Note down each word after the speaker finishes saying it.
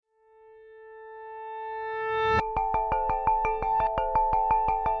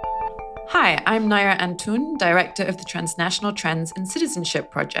Hi, I'm Naira Antoon, Director of the Transnational Trends in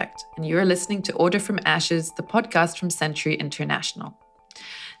Citizenship Project, and you are listening to Order from Ashes, the podcast from Century International.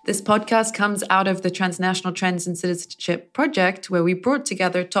 This podcast comes out of the Transnational Trends in Citizenship Project, where we brought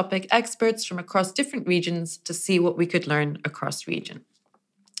together topic experts from across different regions to see what we could learn across region.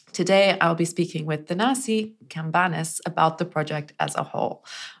 Today, I'll be speaking with Thanasi Cambanis about the project as a whole.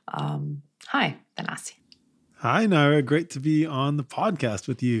 Hi, Thanasi. Hi, Naira. Great to be on the podcast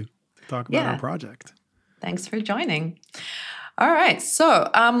with you to talk about our project. Thanks for joining. All right. So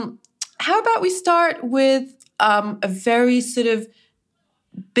how about we start with a very sort of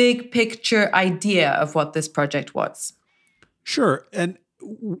big picture idea of what this project was? Sure. And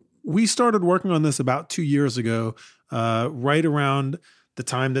we started working on this about 2 years ago, right around the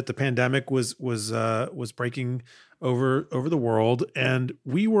time that the pandemic was breaking over the world, and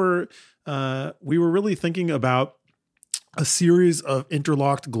we were really thinking about a series of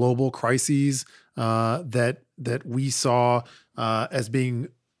interlocked global crises that we saw as being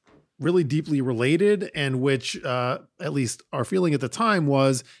really deeply related, and which, at least our feeling at the time,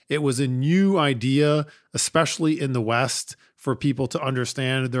 was it was a new idea, especially in the West, for people to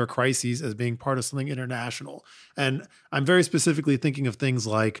understand their crises as being part of something international. And I'm very specifically thinking of things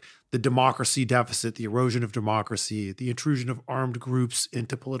like the democracy deficit, the erosion of democracy, the intrusion of armed groups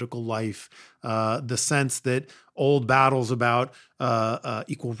into political life, the sense that old battles about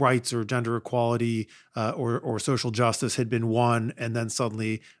equal rights or gender equality or social justice had been won, and then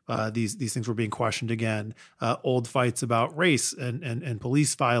suddenly these things were being questioned again. Old fights about race and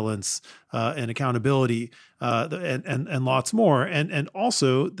police violence and accountability and lots more. And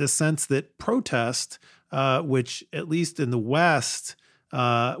also the sense that protest, which at least in the West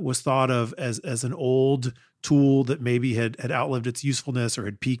was thought of as an old tool that maybe had outlived its usefulness or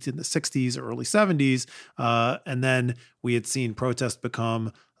had peaked in the 60s or early 70s. And then we had seen protest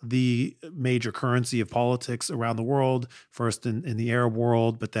become the major currency of politics around the world, first in the Arab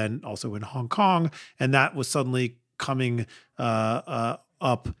world, but then also in Hong Kong. And that was suddenly coming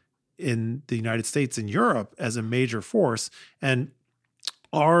up in the United States and Europe as a major force. And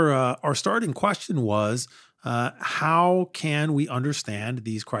our starting question was, how can we understand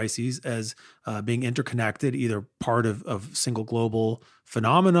these crises as being interconnected, either part of single global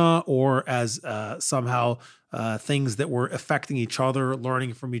phenomena or as somehow things that were affecting each other,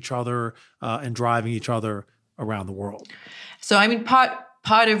 learning from each other, and driving each other around the world? So, I mean, part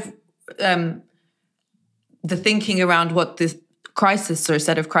of the thinking around what this crisis or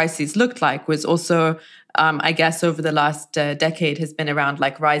set of crises looked like was also, I guess, over the last decade has been around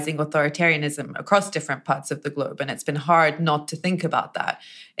like rising authoritarianism across different parts of the globe. And it's been hard not to think about that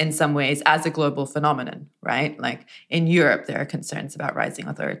in some ways as a global phenomenon, right? Like in Europe, there are concerns about rising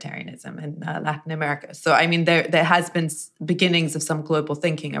authoritarianism, in Latin America. So, I mean, there has been beginnings of some global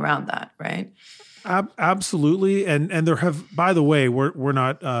thinking around that, right? Absolutely, and there have. By the way, we're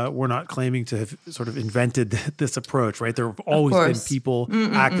not claiming to have sort of invented this approach, right? There have always been people,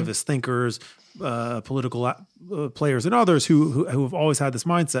 activists, thinkers, political players, and others who have always had this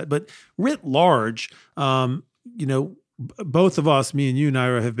mindset. But writ large, both of us, me and you,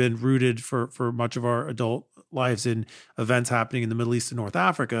 Naira, have been rooted for much of our adult lives in events happening in the Middle East and North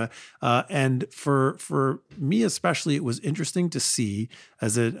Africa. And for me especially, it was interesting to see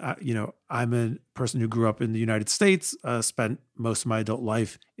I'm a person who grew up in the United States, spent most of my adult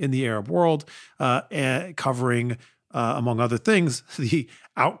life in the Arab world, and covering, among other things, the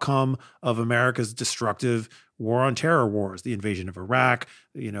outcome of America's destructive war on terror wars, the invasion of Iraq,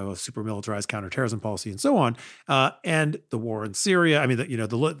 super militarized counterterrorism policy, and so on, and the war in Syria. I mean,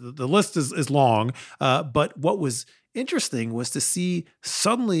 the list is long. But what was interesting was to see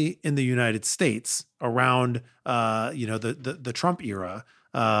suddenly in the United States around the Trump era,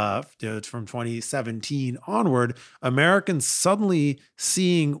 from 2017 onward, Americans suddenly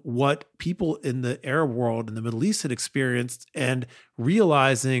seeing what people in the Arab world and the Middle East had experienced and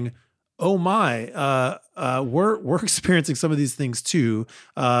realizing, oh my, we're experiencing some of these things too.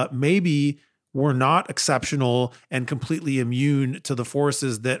 Maybe we're not exceptional and completely immune to the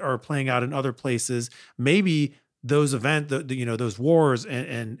forces that are playing out in other places. Maybe those events, those wars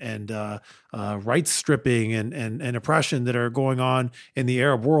and rights stripping and oppression that are going on in the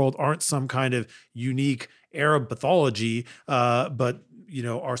Arab world aren't some kind of unique Arab pathology, but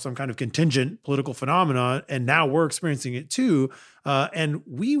are some kind of contingent political phenomenon, and now we're experiencing it too. And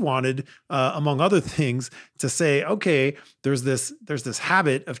we wanted, among other things, to say, okay, there's this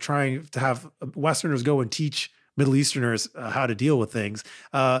habit of trying to have Westerners go and teach Middle Easterners how to deal with things.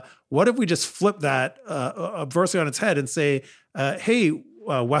 What if we just flip that versely on its head and say, hey,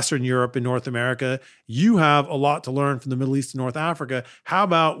 Western Europe and North America. You have a lot to learn from the Middle East and North Africa. How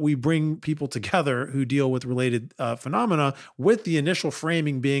about we bring people together who deal with related phenomena, with the initial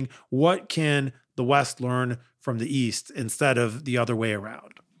framing being, what can the West learn from the East instead of the other way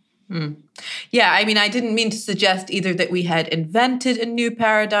around? Yeah, I mean, I didn't mean to suggest either that we had invented a new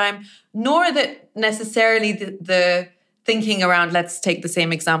paradigm, nor that necessarily the thinking around, let's take the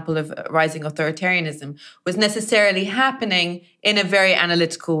same example of rising authoritarianism, was necessarily happening in a very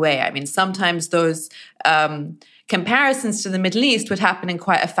analytical way. I mean, sometimes those comparisons to the Middle East would happen in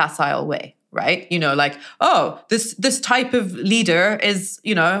quite a facile way, right? You know, like, oh, this type of leader is,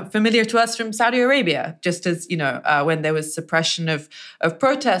 you know, familiar to us from Saudi Arabia. Just as, you know, when there was suppression of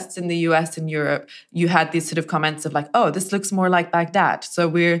protests in the US and Europe, you had these sort of comments of like, oh, this looks more like Baghdad. So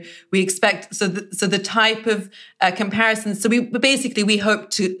we expect, so the type of comparisons. So we hope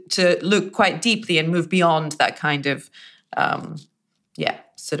to look quite deeply and move beyond that kind of,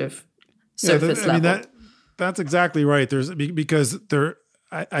 sort of surface level. I mean, that's exactly right.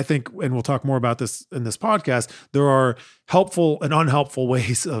 I think, and we'll talk more about this in this podcast, there are helpful and unhelpful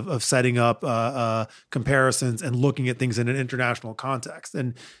ways of setting up comparisons and looking at things in an international context.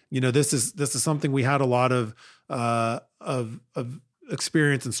 And, you know, this is something we had a lot of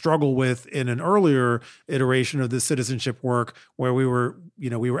experience and struggle with in an earlier iteration of this citizenship work, where we were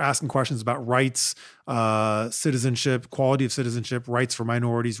asking questions about rights, citizenship, quality of citizenship, rights for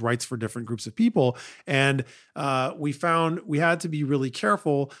minorities, rights for different groups of people. And we found we had to be really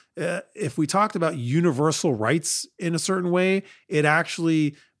careful. If we talked about universal rights in a certain way, it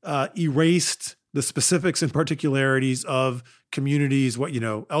actually erased the specifics and particularities of communities,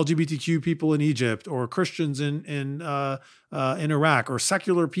 LGBTQ people in Egypt, or Christians in Iraq, or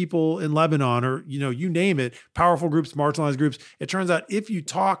secular people in Lebanon, or, you name it, powerful groups, marginalized groups. It turns out if you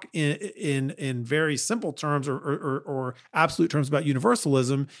talk in very simple terms or absolute terms about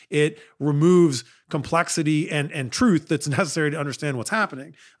universalism, it removes complexity and truth that's necessary to understand what's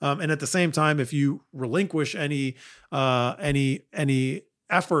happening. And at the same time, if you relinquish any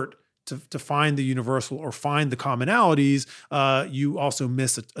effort to find the universal or find the commonalities, you also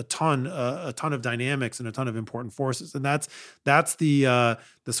miss a ton of dynamics and a ton of important forces. And that's the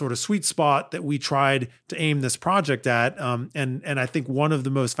sort of sweet spot that we tried to aim this project at. And I think one of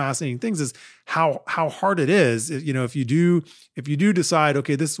the most fascinating things is how hard it is. If you do decide,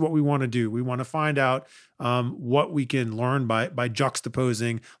 okay, this is what we want to do. We want to find out what we can learn by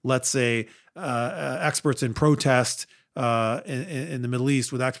juxtaposing, let's say, experts in protest in the Middle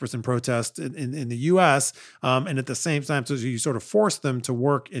East with experts in protest in the U.S. And at the same time, so you sort of force them to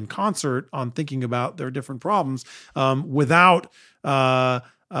work in concert on thinking about their different problems without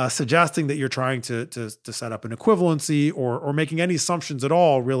suggesting that you're trying to set up an equivalency or making any assumptions at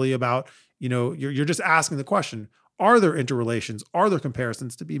all, really, about, you're just asking the question, are there interrelations? Are there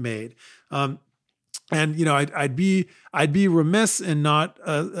comparisons to be made? And I'd be remiss in not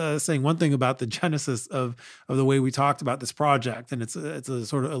saying one thing about the genesis of the way we talked about this project, and it's a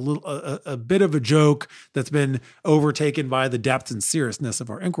sort of a bit of a joke that's been overtaken by the depth and seriousness of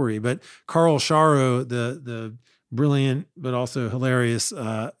our inquiry. But Carl Sharrow, the brilliant but also hilarious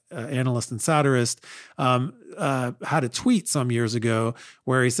analyst and satirist, had a tweet some years ago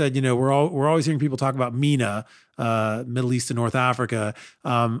where he said, we're always hearing people talk about MENA, Middle East and North Africa.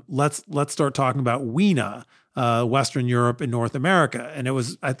 Let's start talking about WENA, Western Europe and North America. And it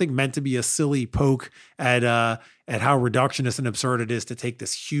was, I think, meant to be a silly poke at how reductionist and absurd it is to take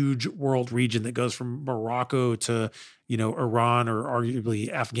this huge world region that goes from Morocco to, Iran, or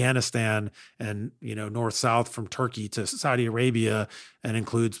arguably Afghanistan, and, north-south from Turkey to Saudi Arabia, and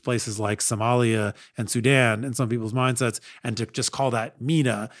includes places like Somalia and Sudan in some people's mindsets, and to just call that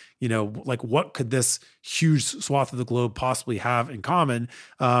MENA, like, what could this huge swath of the globe possibly have in common?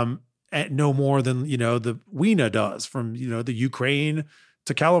 No more than, the WENA does, from, the Ukraine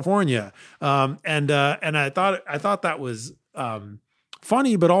to California. And I thought that was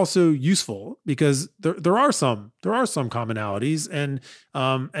funny, but also useful, because there are some commonalities.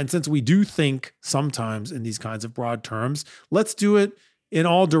 And since we do think sometimes in these kinds of broad terms, let's do it in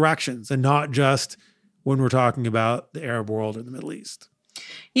all directions and not just when we're talking about the Arab world and the Middle East.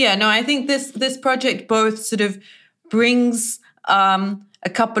 Yeah, no, I think this project both sort of brings a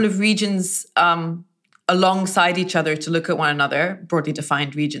couple of regions alongside each other to look at one another, broadly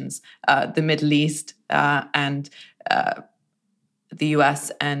defined regions, the Middle East and the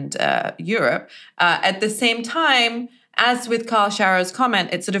US and Europe. At the same time, as with Carl Sharrow's comment,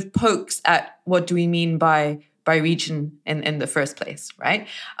 it sort of pokes at what do we mean by region in the first place, right?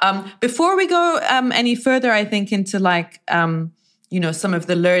 Before we go any further, I think, into some of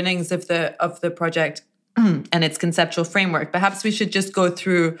the learnings of the project, and its conceptual framework. Perhaps we should just go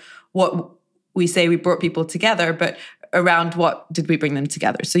through what we say we brought people together, but around what did we bring them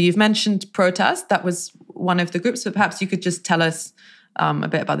together? So you've mentioned protest. That was one of the groups, but perhaps you could just tell us a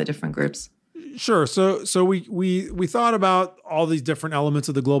bit about the different groups. Sure. So we thought about all these different elements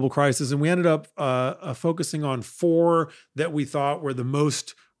of the global crisis, and we ended up focusing on 4 that we thought were the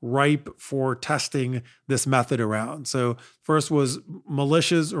most ripe for testing this method around. So first was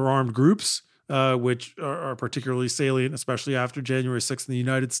militias or armed groups, which are particularly salient, especially after January 6th in the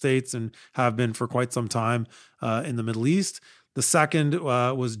United States and have been for quite some time in the Middle East. The second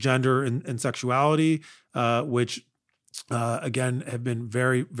was gender and sexuality, which again have been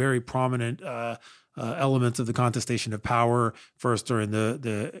very, very prominent elements of the contestation of power, first during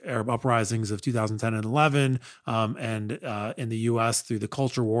the Arab uprisings of 2010 and 11, and in the U.S. through the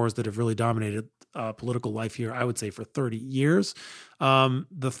culture wars that have really dominated political life here, I would say, for 30 years.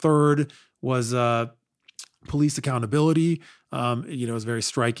 The third was police accountability. It was very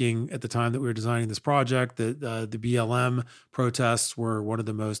striking at the time that we were designing this project that the BLM protests were one of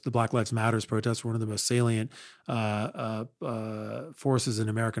the most, the Black Lives Matters protests were one of the most salient forces in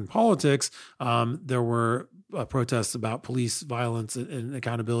American politics. There were protests about police violence and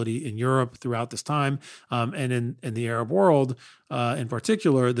accountability in Europe throughout this time. And in the Arab world, in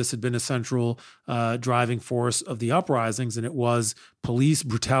particular, this had been a central driving force of the uprisings, and it was police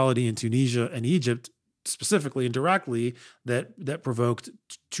brutality in Tunisia and Egypt specifically and directly that provoked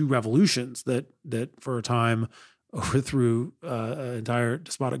 2 revolutions that for a time overthrew entire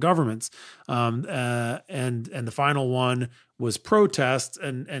despotic governments. And the final one was protest.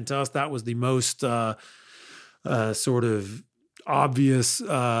 And to us, that was the most sort of obvious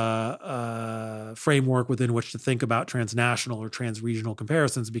framework within which to think about transnational or transregional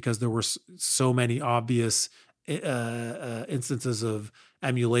comparisons, because there were so many obvious instances of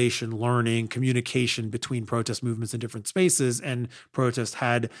emulation, learning, communication between protest movements in different spaces, and protest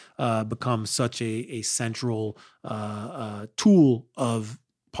had become such a central tool of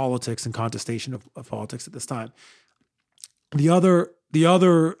politics and contestation of politics at this time. The other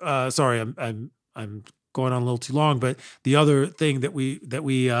sorry, I'm going on a little too long, but the other thing that we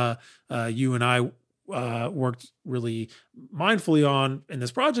you and I worked really mindfully on in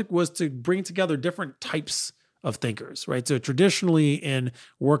this project was to bring together different types of thinkers, right? So traditionally in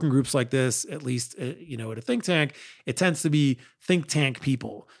working groups like this, at least, at a think tank, it tends to be think tank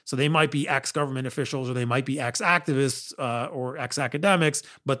people. So they might be ex-government officials, or they might be ex-activists or ex-academics,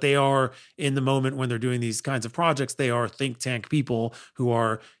 but they are, in the moment when they're doing these kinds of projects, they are think tank people who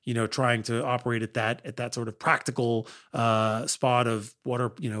are, trying to operate at that sort of practical spot of what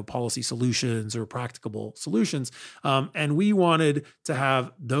are, policy solutions or practicable solutions. And we wanted to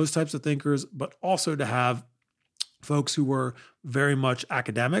have those types of thinkers, but also to have folks who were very much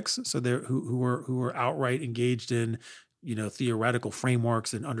academics, so they're who were outright engaged in theoretical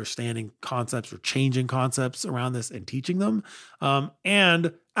frameworks and understanding concepts or changing concepts around this and teaching them,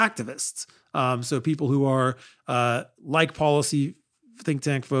 and activists. So people who are like policy think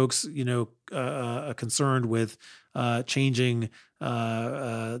tank folks, concerned with changing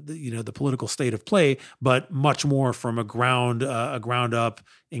the political state of play, but much more from a ground up,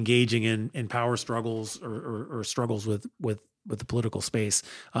 engaging in power struggles or struggles with the political space.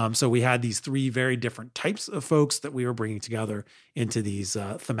 So we had these 3 very different types of folks that we were bringing together into these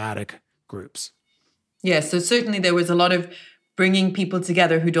thematic groups. Yeah, so certainly there was a lot of bringing people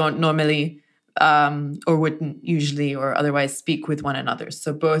together who don't normally or wouldn't usually or otherwise speak with one another.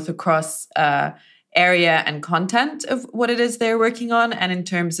 So both across area and content of what it is they're working on, and in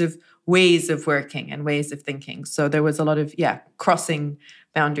terms of ways of working and ways of thinking. So there was a lot of, crossing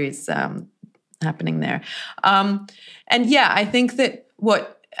boundaries happening there. I think that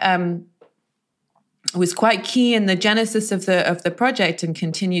what was quite key in the genesis of the project and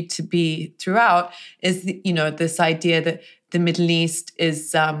continued to be throughout is, this idea that the Middle East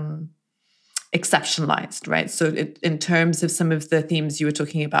is exceptionalized, right? So in terms of some of the themes you were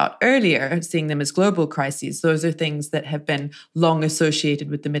talking about earlier, seeing them as global crises, those are things that have been long associated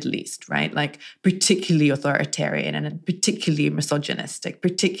with the Middle East, right? Like particularly authoritarian and particularly misogynistic,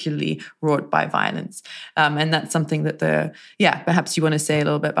 particularly wrought by violence. And that's something that perhaps you want to say a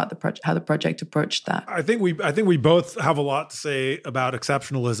little bit about the project, how the project approached that. I think we both have a lot to say about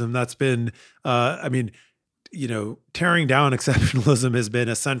exceptionalism. That's been, tearing down exceptionalism has been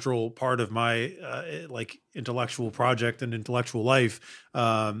a central part of my intellectual project and intellectual life.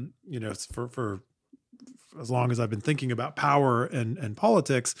 It's for as long as I've been thinking about power and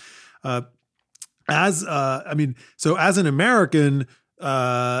politics. As an American,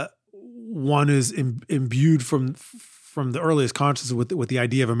 one is imbued from from the earliest consciousness with the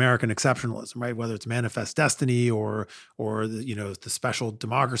idea of American exceptionalism, right? Whether it's manifest destiny or the special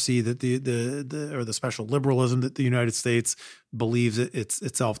democracy that the special liberalism that the United States believes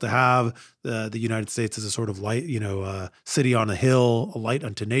itself to have. The United States is a sort of light, city on a hill, a light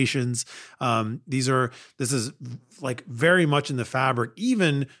unto nations. This is like very much in the fabric,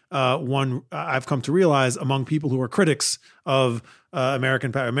 even one I've come to realize among people who are critics of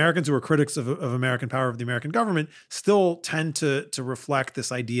American power. Americans who are critics of American power, of the American government, still tend to reflect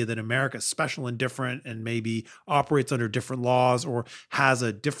this idea that America is special and different, and maybe operates under different laws or has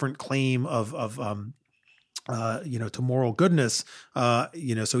a different claim to moral goodness.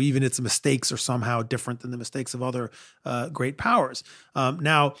 So even its mistakes are somehow different than the mistakes of other great powers.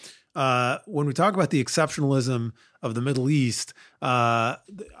 Now, when we talk about the exceptionalism of the Middle East,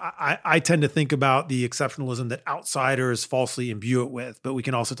 I tend to think about the exceptionalism that outsiders falsely imbue it with, but we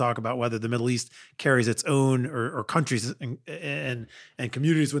can also talk about whether the Middle East carries its own, or countries and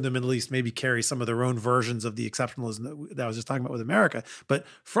communities within the Middle East maybe carry some of their own versions of the exceptionalism that I was just talking about with America. But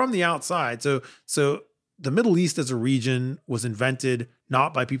from the outside, so the Middle East as a region was invented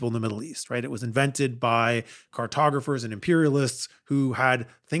not by people in the Middle East, right? It was invented by cartographers and imperialists who had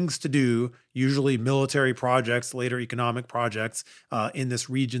things to do, usually military projects, later economic projects, in this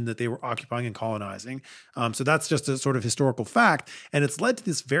region that they were occupying and colonizing. So that's just a sort of historical fact. And it's led to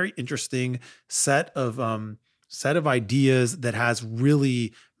this very interesting set of ideas that has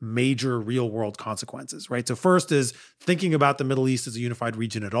really major real world consequences, right? So first is thinking about the Middle East as a unified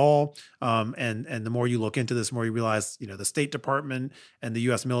region at all. And the more you look into this, the more you realize, the State Department and the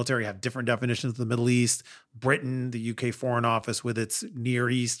US military have different definitions of the Middle East. Britain, the UK Foreign Office with its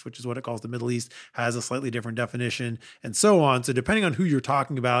Near East, which is what it calls the Middle East, has a slightly different definition, and so on. So depending on who you're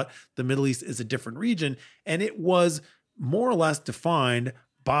talking about, the Middle East is a different region. And it was more or less defined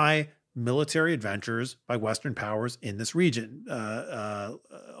by military adventures by Western powers in this region.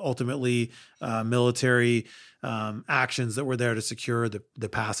 Ultimately, military actions that were there to secure the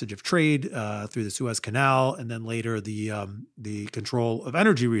passage of trade through the Suez Canal, and then later the control of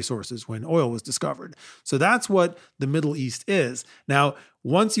energy resources when oil was discovered. So that's what the Middle East is. Now,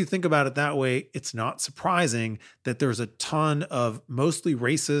 once you think about it that way, it's not surprising that there's a ton of mostly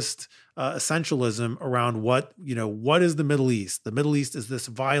racist essentialism around what is the Middle East. The Middle East is this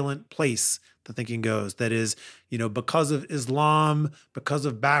violent place, the thinking goes, that is, because of Islam, because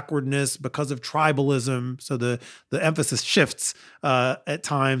of backwardness, because of tribalism. So the emphasis shifts at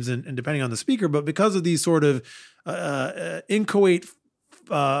times and depending on the speaker, but because of these sort of inchoate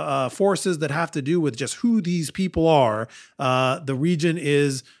forces that have to do with just who these people are, the region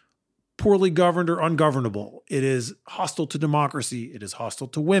is poorly governed or ungovernable. It is hostile to democracy. It is hostile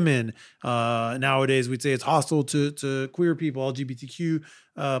to women. Nowadays, we'd say it's hostile to queer people, LGBTQ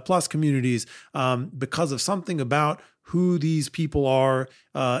plus communities, because of something about who these people are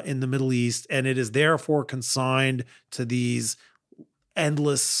in the Middle East. And it is therefore consigned to these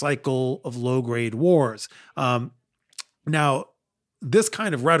endless cycle of low-grade wars. Now, this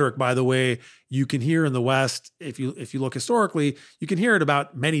kind of rhetoric, by the way, you can hear in the West. If you look historically, you can hear it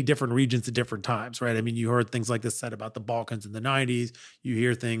about many different regions at different times, right? I mean, you heard things like this said about the Balkans in the 90s. You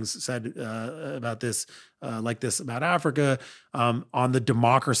hear things said about this, like this about Africa, on the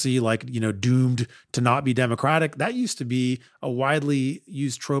democracy, like, doomed to not be democratic. That used to be a widely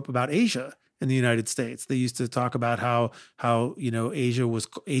used trope about Asia in the United States. They used to talk about how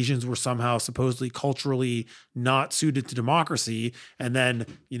Asians were somehow supposedly culturally not suited to democracy, and then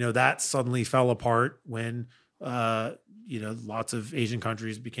that suddenly fell apart when lots of Asian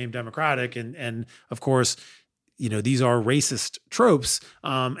countries became democratic, and of course these are racist tropes,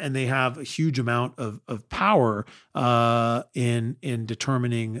 and they have a huge amount of power in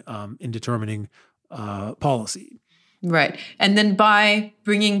determining policy. Right, and then by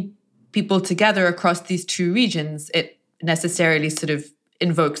bringing people together across these two regions, it necessarily sort of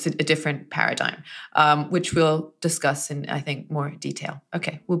invokes a different paradigm, which we'll discuss in, I think, more detail.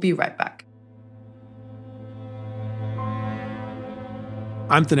 Okay, we'll be right back.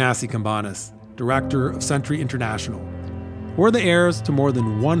 I'm Thanasi Cambanis, director of Century International. We're the heirs to more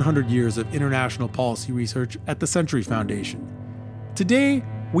than 100 years of international policy research at the Century Foundation. Today,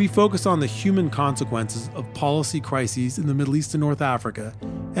 we focus on the human consequences of policy crises in the Middle East and North Africa,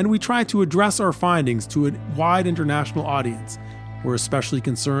 and we try to address our findings to a wide international audience. We're especially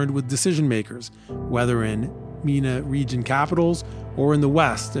concerned with decision makers, whether in MENA region capitals or in the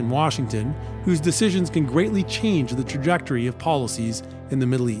West and Washington, whose decisions can greatly change the trajectory of policies in the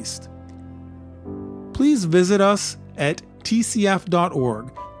Middle East. Please visit us at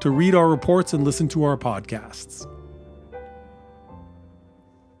tcf.org to read our reports and listen to our podcasts.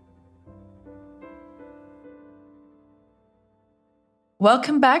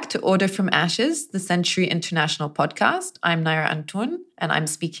 Welcome back to Order from Ashes, the Century International podcast. I'm Naira Antun, and I'm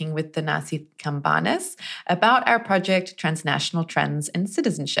speaking with Thanasi Cambanes about our project, Transnational Trends in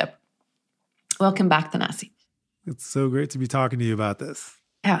Citizenship. Welcome back, Thanasi. It's so great to be talking to you about this.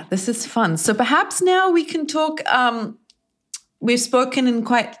 Yeah, this is fun. So perhaps now we can talk, we've spoken in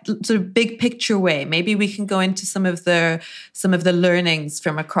quite sort of big picture way. Maybe we can go into some of the learnings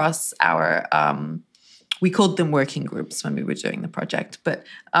from across our we called them working groups when we were doing the project, but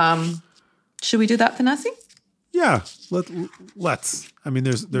should we do that, Thanasi? Yeah, let's. I mean,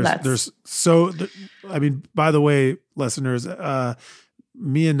 there's so. I mean, by the way, listeners,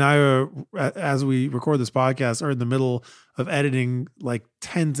 me and Naira, as we record this podcast, are in the middle of editing like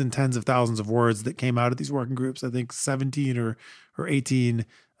tens and tens of thousands of words that came out of these working groups. I think 17 or 18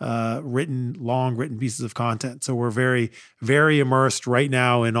 long written pieces of content. So we're very, very immersed right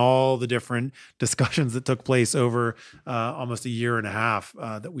now in all the different discussions that took place over almost a year and a half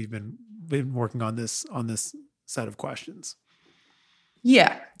that we've been working on this set of questions.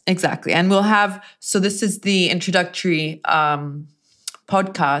 Yeah, exactly. And we'll have, so this is the introductory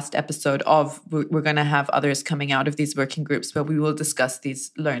podcast episode of, we're going to have others coming out of these working groups where we will discuss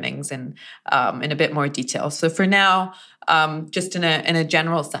these learnings in a bit more detail. So for now, just in a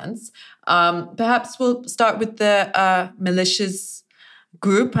general sense, perhaps we'll start with the militias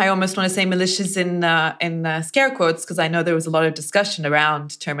group. I almost want to say militias in scare quotes, because I know there was a lot of discussion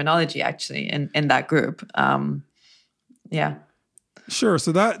around terminology actually in that group. Yeah. Sure.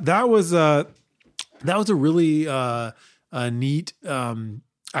 So that was a really neat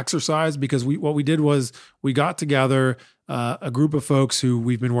exercise, because what we did was we got together a group of folks who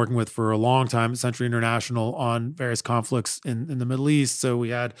we've been working with for a long time at Century International on various conflicts in the Middle East. So we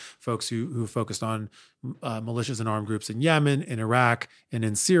had folks who focused on militias and armed groups in Yemen, in Iraq, and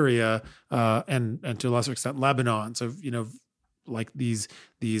in Syria, and to a lesser extent Lebanon. So like these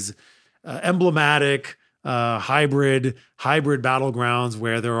emblematic hybrid battlegrounds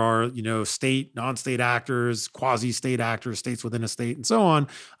where there are, state, non-state actors, quasi-state actors, states within a state, and so on.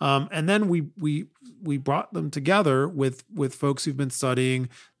 And then we brought them together with folks who've been studying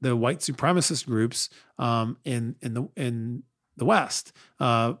the white supremacist groups in the West,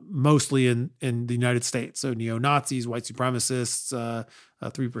 mostly in the United States. So neo-Nazis, white supremacists,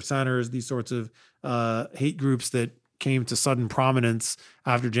 3%ers, these sorts of hate groups that came to sudden prominence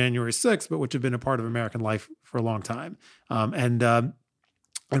after January 6th, but which have been a part of American life for a long time. And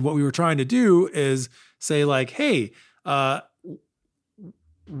what we were trying to do is say, like, hey,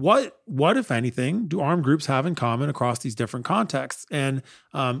 what if anything do armed groups have in common across these different contexts? And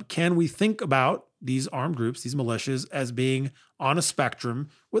can we think about these armed groups, these militias, as being on a spectrum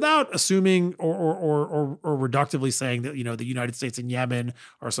without assuming or reductively saying that, the United States and Yemen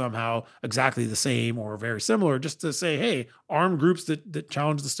are somehow exactly the same or very similar, just to say, hey, armed groups that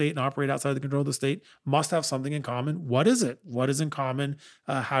challenge the state and operate outside the control of the state must have something in common. What is it? What is in common?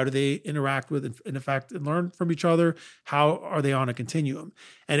 How do they interact with, in effect, and learn from each other? How are they on a continuum?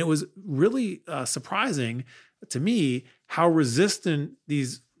 And it was really surprising to me how resistant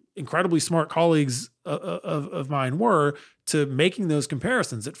these incredibly smart colleagues of mine were to making those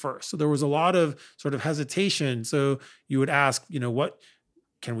comparisons at first. So there was a lot of sort of hesitation. So you would ask, what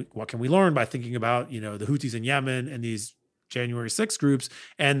can we learn by thinking about, the Houthis in Yemen and these January 6th groups?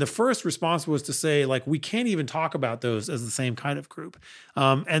 And the first response was to say, like, we can't even talk about those as the same kind of group.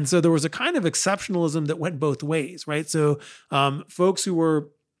 And so there was a kind of exceptionalism that went both ways, right? So folks who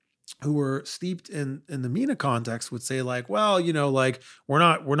were steeped in the MENA context would say, like, well, like we're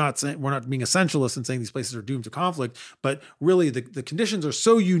not being essentialists and saying these places are doomed to conflict, but really the conditions are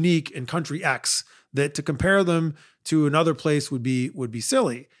so unique in country X that to compare them to another place would be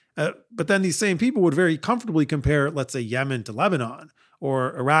silly. But then these same people would very comfortably compare, let's say, Yemen to Lebanon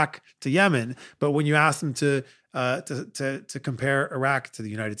or Iraq to Yemen. But when you ask them to compare Iraq to the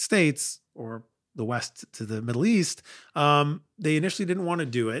United States or the West to the Middle East, they initially didn't want to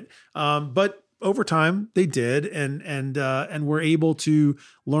do it, but over time they did, and were able to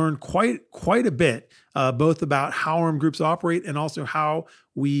learn quite a bit, both about how armed groups operate and also how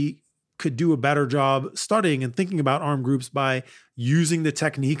we could do a better job studying and thinking about armed groups by using the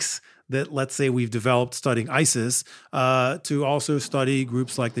techniques that, let's say, we've developed studying ISIS to also study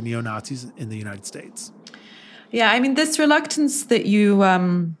groups like the neo-Nazis in the United States. Yeah, I mean, this reluctance that you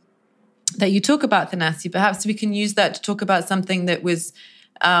talk about, Thanasi, perhaps we can use that to talk about something that was,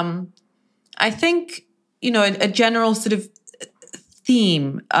 I think, a general sort of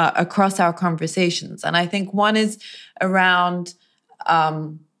theme across our conversations. And I think one is around,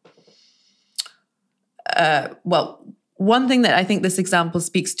 one thing that I think this example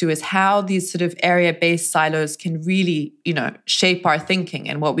speaks to is how these sort of area-based silos can really, shape our thinking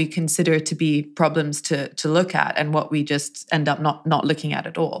and what we consider to be problems to look at and what we just end up not looking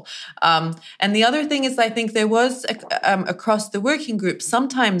at all. And the other thing is, I think there was across the working group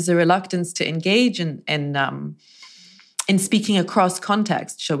sometimes a reluctance to engage in speaking across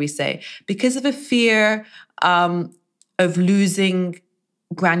context, shall we say, because of a fear of losing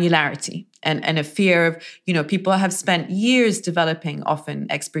granularity. And a fear of, people have spent years developing often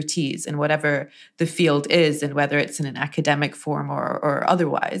expertise in whatever the field is, and whether it's in an academic form or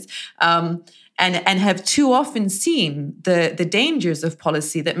otherwise, and have too often seen the dangers of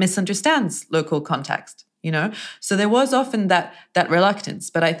policy that misunderstands local context, So there was often that reluctance.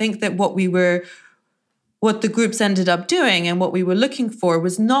 But I think that what the groups ended up doing and what we were looking for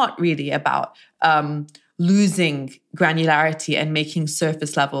was not really about losing granularity and making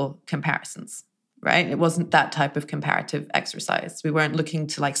surface level comparisons, right? It wasn't that type of comparative exercise. We weren't looking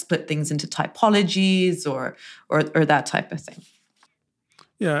to split things into typologies or that type of thing.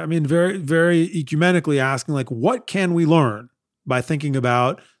 Yeah, I mean, very, very ecumenically asking, what can we learn by thinking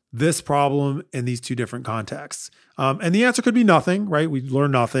about this problem in these two different contexts? And the answer could be nothing, right? We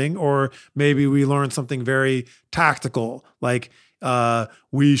learn nothing, or maybe we learn something very tactical, like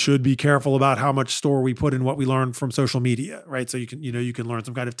we should be careful about how much store we put in what we learn from social media, right? So you can learn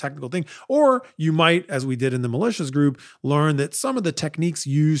some kind of technical thing, or you might, as we did in the malicious group, learn that some of the techniques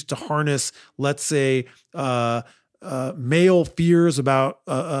used to harness, let's say, male fears about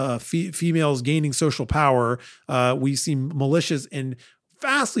females gaining social power. We see militias in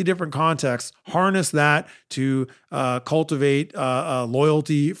vastly different contexts harness that to cultivate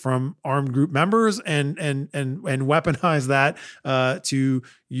loyalty from armed group members and weaponize that to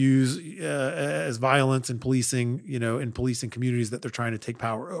use as violence in policing, in policing communities that they're trying to take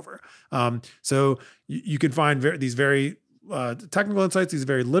power over. So you can find these very technical insights, these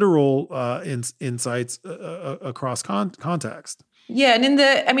very literal insights across context. Yeah, and in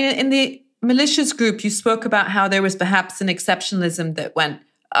the malicious group, you spoke about how there was perhaps an exceptionalism that went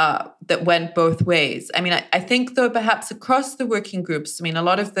both ways. I think though perhaps across the working groups, a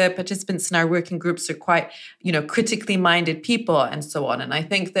lot of the participants in our working groups are quite, critically minded people and so on. And I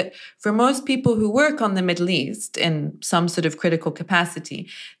think that for most people who work on the Middle East in some sort of critical capacity,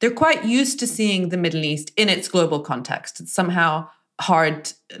 they're quite used to seeing the Middle East in its global context. It's somehow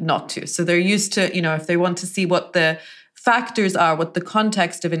hard not to. So they're used to, if they want to see what the factors are, what the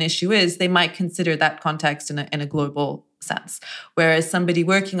context of an issue is, they might consider that context in a global sense. Whereas somebody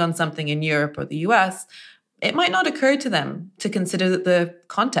working on something in Europe or the US, it might not occur to them to consider that the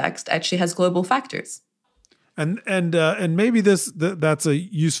context actually has global factors. And maybe that's a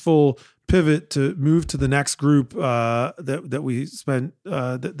useful pivot to move to the next group that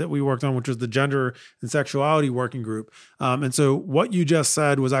we worked on, which was the gender and sexuality working group. And so what you just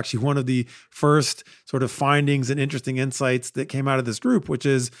said was actually one of the first sort of findings and interesting insights that came out of this group, which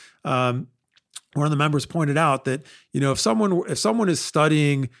is one of the members pointed out that if someone is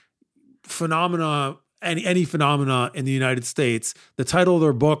studying phenomena, any phenomena in the United States, the title of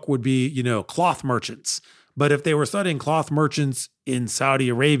their book would be cloth merchants. But if they were studying cloth merchants in Saudi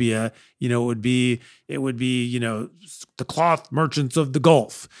Arabia, it would be the cloth merchants of the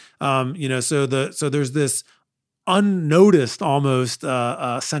Gulf. So there's this unnoticed almost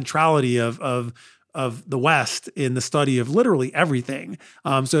centrality of the West in the study of literally everything.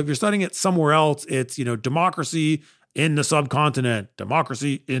 So if you're studying it somewhere else, it's democracy in the subcontinent,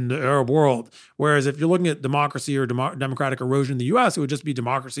 democracy in the Arab world. Whereas if you're looking at democracy or democratic erosion in the U.S., it would just be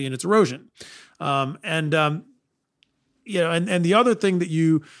democracy and its erosion. And the other thing that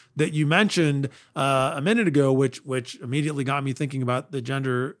you mentioned a minute ago, which immediately got me thinking about the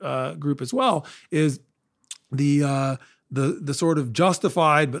gender group as well, is the sort of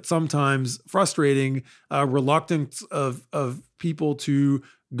justified but sometimes frustrating reluctance of people to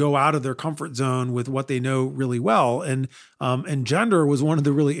go out of their comfort zone with what they know really well. And gender was one of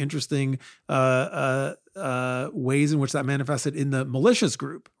the really interesting ways in which that manifested in the malicious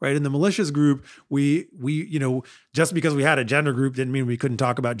group, right? In the malicious group, we just because we had a gender group didn't mean we couldn't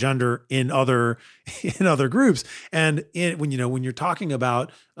talk about gender in other groups. And when you're talking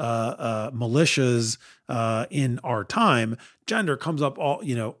about militias in our time, gender comes up all,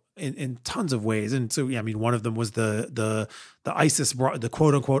 in tons of ways. And so, one of them was the ISIS, the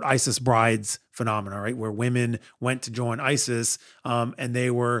quote unquote ISIS brides phenomena, right? Where women went to join ISIS, and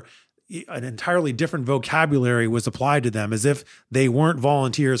they were, an entirely different vocabulary was applied to them, as if they weren't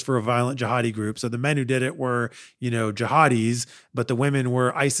volunteers for a violent jihadi group. So the men who did it were, jihadis, but the women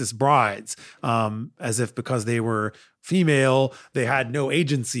were ISIS brides, as if because they were female, they had no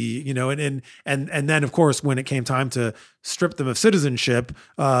agency, and then of course, when it came time to strip them of citizenship,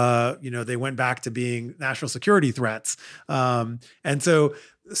 they went back to being national security threats. And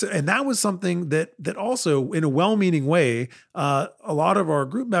that was something that also, in a well-meaning way, a lot of our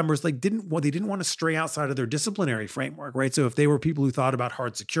group members they didn't want to stray outside of their disciplinary framework, right? So if they were people who thought about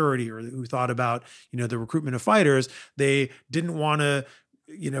hard security or who thought about the recruitment of fighters, they didn't want to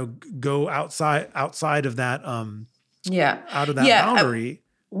go outside of that out of that boundary.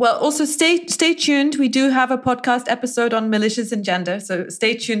 Well, also stay tuned. We do have a podcast episode on militias and gender, so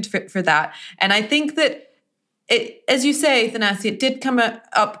stay tuned for that. And I think that it, as you say, Thanasi, it did come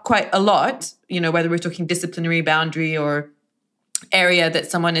up quite a lot, whether we're talking disciplinary boundary or area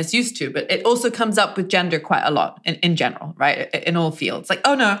that someone is used to, but it also comes up with gender quite a lot in general, right? In all fields. Like,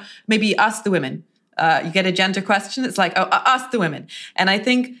 oh no, maybe ask the women. You get a gender question, it's like, oh, ask the women. And I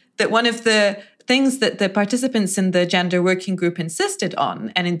think that one of the things that the participants in the gender working group insisted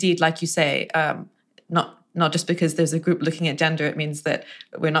on, and indeed, like you say, not just because there's a group looking at gender, it means that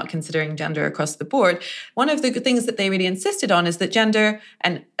we're not considering gender across the board. One of the things that they really insisted on is that gender,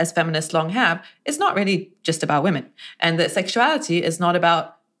 and as feminists long have, is not really just about women, and that sexuality is not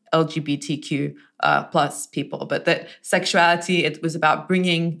about LGBTQ plus people, but that sexuality, it was about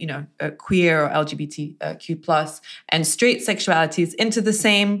bringing, queer or LGBTQ plus and straight sexualities into the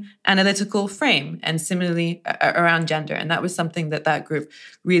same analytical frame, and similarly around gender. And that was something that group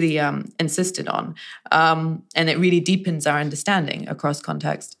really insisted on. And it really deepens our understanding across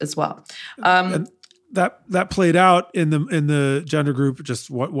context as well. That played out in the gender group. Just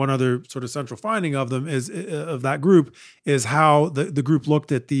one other sort of central finding of them of that group is how the group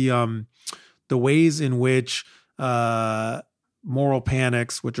looked at the ways in which moral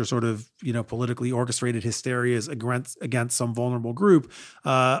panics, which are sort of politically orchestrated hysterias against some vulnerable group,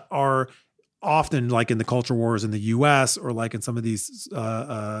 are often, like in the culture wars in the U.S. or like in some of these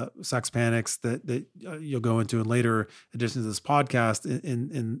sex panics that you'll go into in later editions of this podcast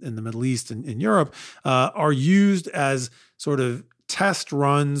in the Middle East and in Europe, are used as sort of test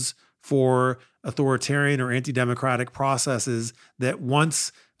runs for authoritarian or anti-democratic processes that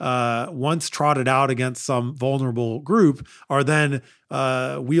once trotted out against some vulnerable group are then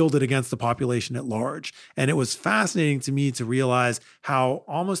wielded against the population at large. And it was fascinating to me to realize how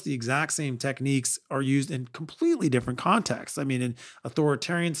almost the exact same techniques are used in completely different contexts. I mean, in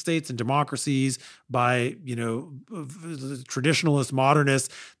authoritarian states and democracies by, traditionalist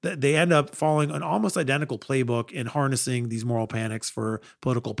modernists, they end up following an almost identical playbook in harnessing these moral panics for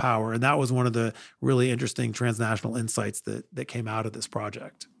political power. And that was one of the really interesting transnational insights that came out of this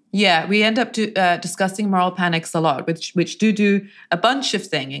project. Yeah, we end up discussing moral panics a lot, which do a bunch of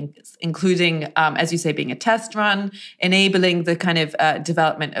things, including, as you say, being a test run, enabling the kind of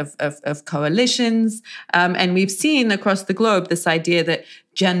development of coalitions. And we've seen across the globe this idea that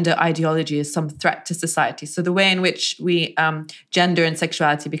gender ideology is some threat to society. So the way in which we gender and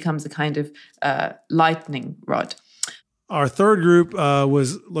sexuality becomes a kind of lightning rod. Our third group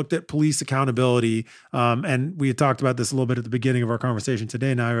was looked at police accountability, and we had talked about this a little bit at the beginning of our conversation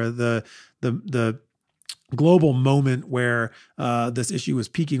today, Naira. The global moment where this issue was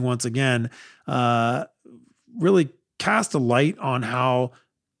peaking once again really cast a light on how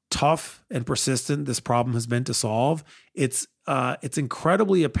tough and persistent this problem has been to solve. It's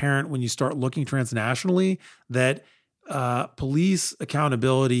incredibly apparent when you start looking transnationally that police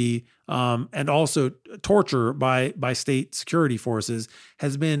accountability and also torture by state security forces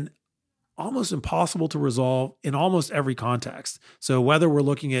has been almost impossible to resolve in almost every context. So whether we're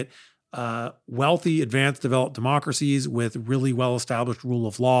looking at wealthy, advanced, developed democracies with really well-established rule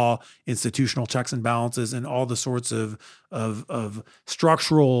of law, institutional checks and balances, and all the sorts of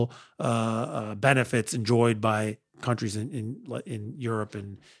structural benefits enjoyed by countries in Europe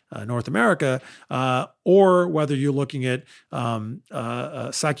and North America, or whether you're looking at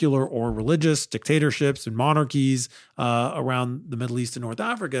secular or religious dictatorships and monarchies around the Middle East and North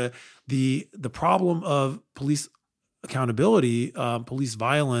Africa, the problem of police accountability, police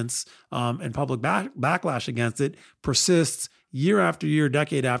violence, and public backlash against it persists year after year,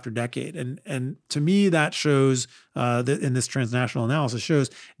 decade after decade. And to me, that shows that in this transnational analysis shows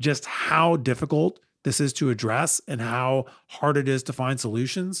just how difficult this is to address and how hard it is to find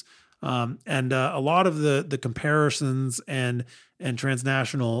solutions. And a lot of the comparisons and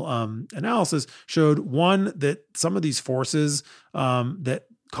transnational analysis showed, one, that some of these forces that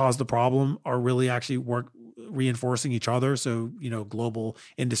cause the problem are really actually reinforcing each other. So, global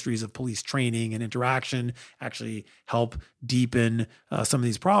industries of police training and interaction actually help deepen some of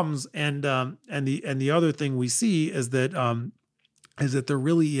these problems. And the other thing we see is that there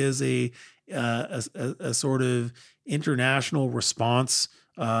really is a sort of international response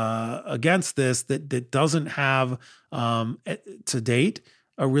against this that doesn't have to date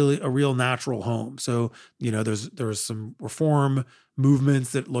a real natural home. So, there's some reform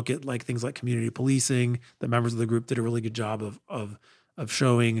movements that look at like things like community policing. The members of the group did a really good job of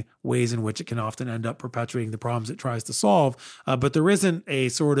showing ways in which it can often end up perpetuating the problems it tries to solve. But there isn't a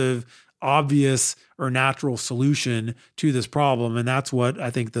sort of obvious or natural solution to this problem. And that's what I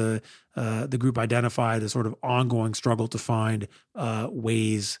think the group identified as sort of ongoing struggle to find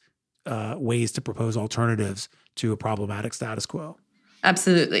ways to propose alternatives to a problematic status quo.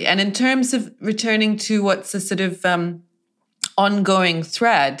 Absolutely. And in terms of returning to what's a sort of ongoing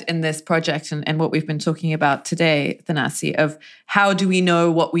thread in this project and what we've been talking about today, Thanasi, of how do we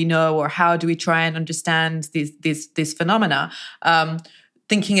know what we know, or how do we try and understand these phenomena?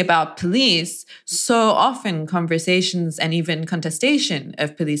 Thinking about police, so often conversations and even contestation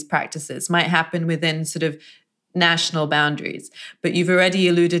of police practices might happen within sort of national boundaries. But you've already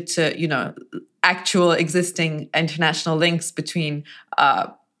alluded to, actual existing international links between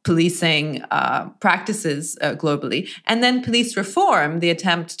policing practices globally. And then police reform, the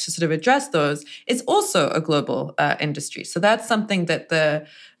attempt to sort of address those, is also a global industry. So that's something that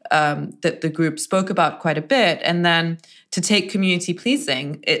the group spoke about quite a bit. And then to take community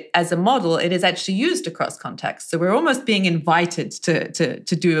policing as a model, it is actually used across contexts. So we're almost being invited to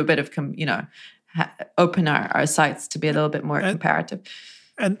do a bit of, open our sights to be a little bit more comparative.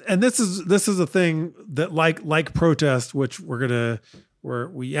 And this is a thing that like protest, which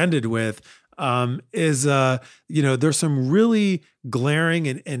we ended with, is there's some really glaring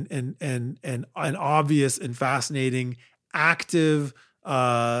and obvious and fascinating active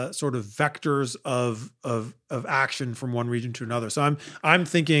sort of vectors of action from one region to another. So I'm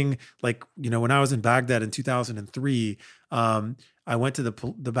thinking, like, when I was in Baghdad in 2003, I went to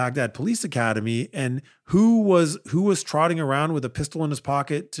the Baghdad Police Academy, and who was trotting around with a pistol in his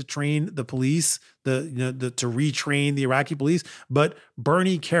pocket to train the police, to retrain the Iraqi police, but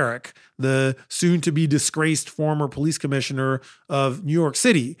Bernie Kerik, the soon-to-be disgraced former police commissioner of New York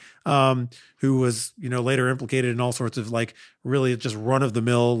City, who was later implicated in all sorts of like really just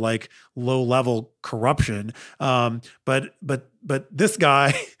run-of-the-mill like low-level corruption. But this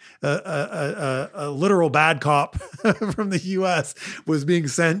guy, a literal bad cop from the U.S., was being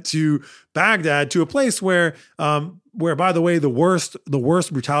sent to Baghdad, to a place where, by the way, the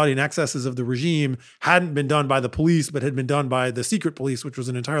worst brutality and excesses of the regime hadn't been done by the police, but had been done by the secret police, which was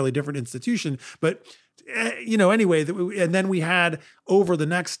an entirely different institution. But anyway, and then we had, over the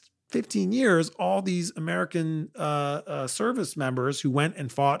next 15 years, all these American service members who went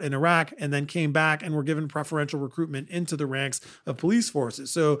and fought in Iraq and then came back and were given preferential recruitment into the ranks of police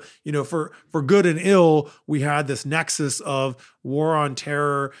forces. So, for good and ill, we had this nexus of war on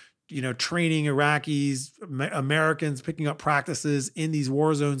terror, training Iraqis, Americans picking up practices in these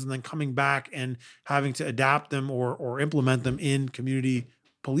war zones and then coming back and having to adapt them or implement them in community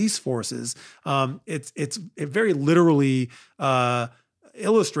police forces. It very literally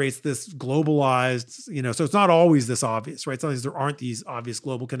illustrates this globalized, so it's not always this obvious, right? Sometimes there aren't these obvious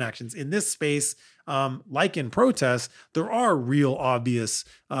global connections. In this space, like in protest, there are real obvious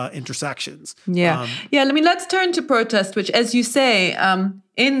intersections. Yeah. I mean, let's turn to protest, which, as you say,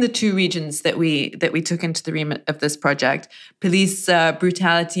 in the two regions that we took into the remit of this project, police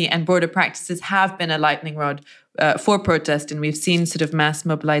brutality and border practices have been a lightning rod for protest, and we've seen sort of mass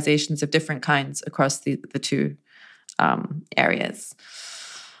mobilizations of different kinds across the two areas.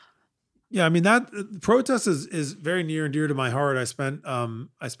 Yeah, I mean, that protest is very near and dear to my heart. I spent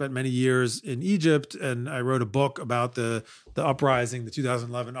many years in Egypt, and I wrote a book about the uprising, the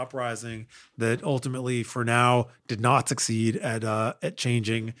 2011 uprising, that ultimately, for now, did not succeed at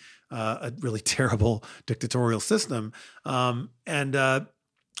changing a really terrible dictatorial system. And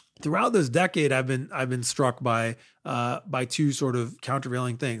throughout this decade, I've been struck by two sort of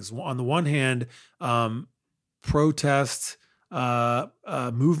countervailing things. On the one hand, protest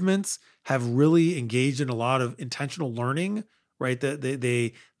movements have really engaged in a lot of intentional learning, right? That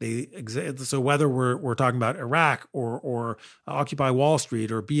they so whether we're talking about Iraq or Occupy Wall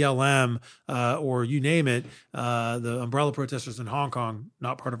Street or BLM or you name it, the umbrella protesters in Hong Kong,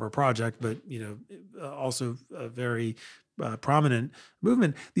 not part of our project, but also very prominent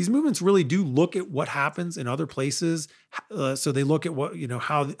movement, these movements really do look at what happens in other places. So they look at what,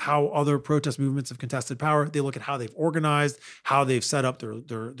 how other protest movements have contested power. They look at how they've organized, how they've set up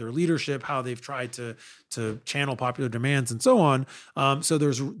their leadership, how they've tried to channel popular demands and so on. So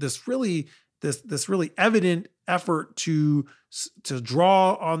there's this really evident effort to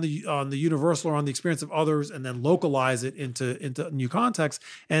draw on the universal or on the experience of others and then localize it into new contexts.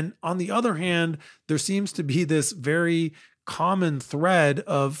 And on the other hand, there seems to be this very common thread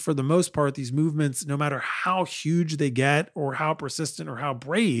of, for the most part, these movements, no matter how huge they get or how persistent or how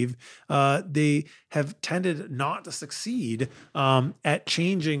brave, they have tended not to succeed at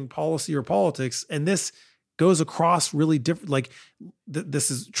changing policy or politics. And this goes across really different, like this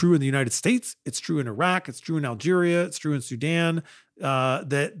is true in the United States. It's true in Iraq. It's true in Algeria. It's true in Sudan,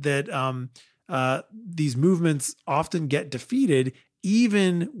 these movements often get defeated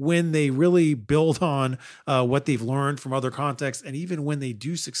even when they really build on what they've learned from other contexts, and even when they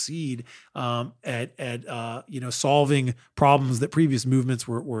do succeed at solving problems that previous movements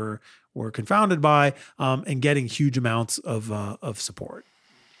were confounded by, and getting huge amounts of support.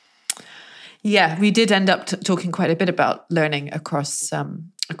 Yeah, we did end up talking quite a bit about learning across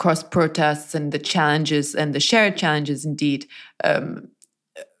protests and the challenges and the shared challenges, indeed,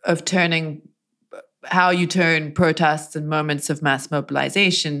 of turning how you turn protests and moments of mass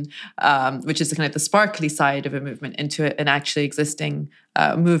mobilization, which is kind of the sparkly side of a movement, into an actually existing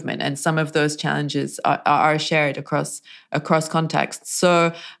movement. And some of those challenges are shared across contexts.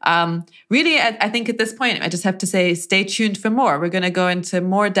 So really, I think at this point, I just have to say, stay tuned for more. We're going to go into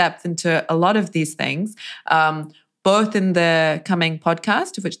more depth into a lot of these things, both in the coming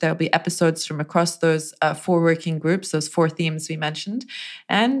podcast, of which there will be episodes from across those 4 working groups, those 4 themes we mentioned.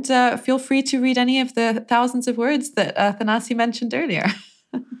 And feel free to read any of the thousands of words that Thanasi mentioned earlier.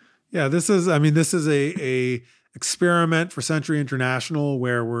 Yeah, this is a experiment for Century International,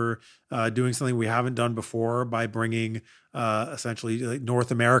 where we're doing something we haven't done before by bringing essentially like North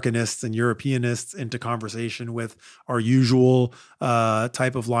Americanists and Europeanists into conversation with our usual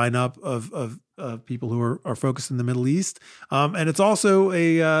type of lineup of people who are focused in the Middle East. And it's also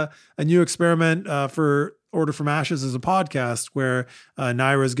a new experiment for Order from Ashes as a podcast, where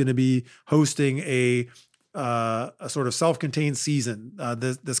Naira is going to be hosting a sort of self-contained season.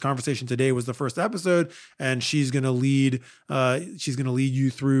 This conversation today was the first episode, and she's going to lead you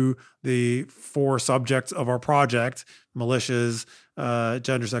through the 4 subjects of our project: militias,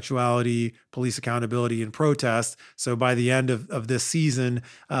 gender sexuality, police accountability, and protest. So by the end of this season,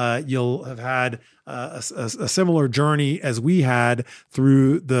 you'll have had a similar journey as we had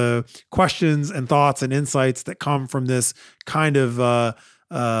through the questions and thoughts and insights that come from this kind of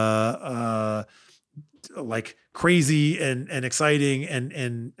like crazy and exciting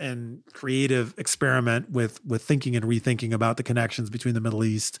and creative experiment with thinking and rethinking about the connections between the Middle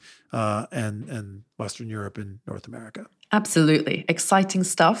East and Western Europe and North America. Absolutely. Exciting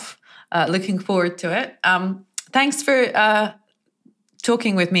stuff. Looking forward to it. Thanks for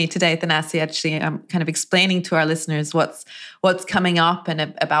talking with me today, Thanasi. Actually, I'm kind of explaining to our listeners what's coming up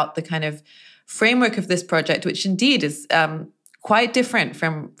and about the kind of framework of this project, which indeed is quite different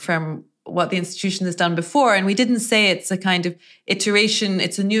from what the institution has done before. And we didn't say it's a kind of iteration,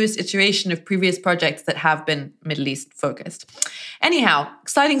 it's a newest iteration of previous projects that have been Middle East focused. Anyhow,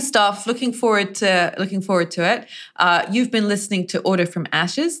 exciting stuff. Looking forward to it. You've been listening to Order from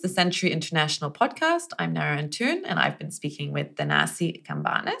Ashes, the Century International podcast. I'm Naira Antoon, and I've been speaking with Thanasi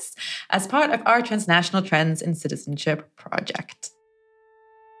Kambanis as part of our Transnational Trends in Citizenship project.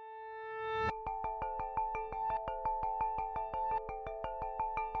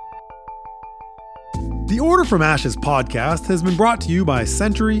 The Order from Ashes podcast has been brought to you by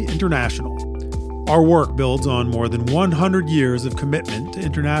Century International. Our work builds on more than 100 years of commitment to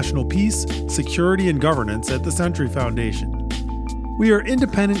international peace, security, and governance at the Century Foundation. We are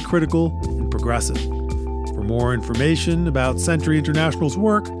independent, critical, and progressive. For more information about Century International's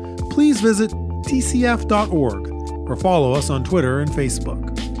work, please visit tcf.org or follow us on Twitter and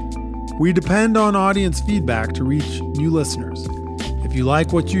Facebook. We depend on audience feedback to reach new listeners. If you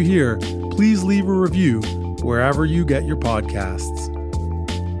like what you hear, please leave a review wherever you get your podcasts.